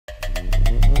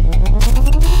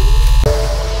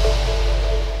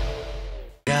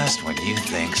Just when you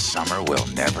think summer will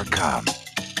never come,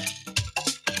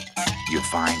 you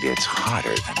find it's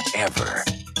hotter than ever.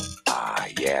 Ah,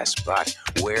 yes, but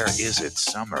where is it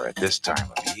summer at this time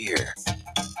of year?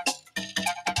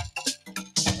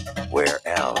 Where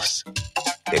else?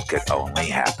 It could only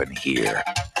happen here.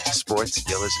 Sports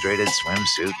Illustrated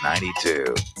Swimsuit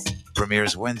 92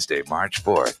 premieres Wednesday, March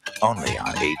 4th, only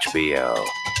on HBO.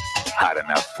 Hot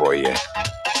enough for you.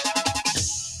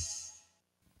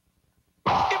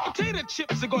 If potato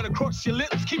chips are gonna cross your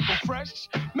lips, keep them fresh,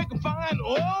 make them fine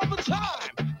all the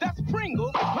time. That's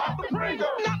Pringles, pop the Pringles.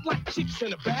 Not like chips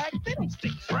in a bag, they don't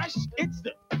stay fresh. It's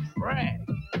the brag.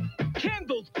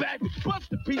 Candles bagged with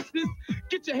buster pieces.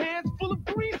 Get your hands full of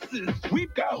greases.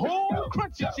 We've got whole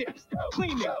crunchy chips,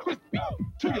 clean and crispy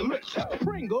to your lips.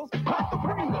 Pringles, pop the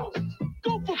Pringles.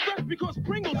 Go for fresh because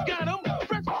Pringles got them.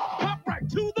 Fresh, pop right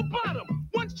to the bottom.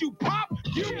 Once you pop,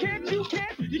 you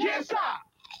can't stop.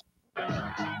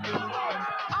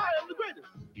 I am the greatest.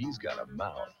 He's got a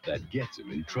mouth that gets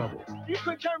him in trouble. You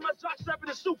can carry my jockstrap in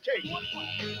a suitcase.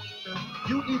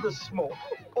 You either smoke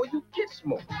or you get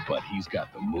smoked. But he's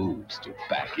got the moves to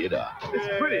back it up. It's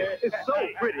pretty. It's so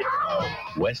pretty.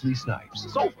 Wesley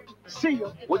Snipes. So, see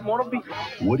ya. Wouldn't want to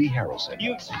be. Woody Harrelson.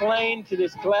 You explain to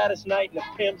this Gladys Knight and the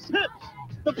pimps.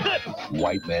 The pimps.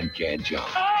 White Man Can't Jump.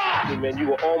 Ah! Hey, man, you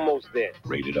were almost there.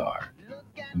 Rated R.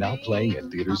 Now playing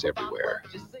at theaters everywhere.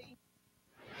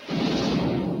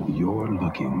 You're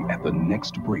looking at the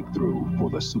next breakthrough for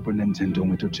the Super Nintendo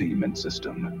Entertainment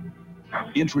System.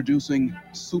 Introducing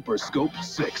Super Scope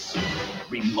 6.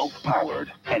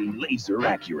 Remote-powered and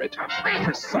laser-accurate.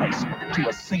 Precise to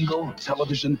a single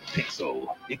television pixel.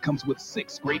 It comes with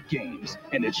 6 great games,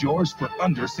 and it's yours for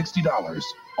under $60,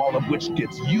 all of which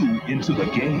gets you into the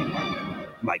game.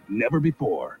 Like never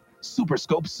before. Super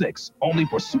Scope 6, only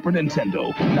for Super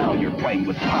Nintendo. Now you're playing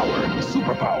with power,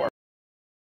 superpower.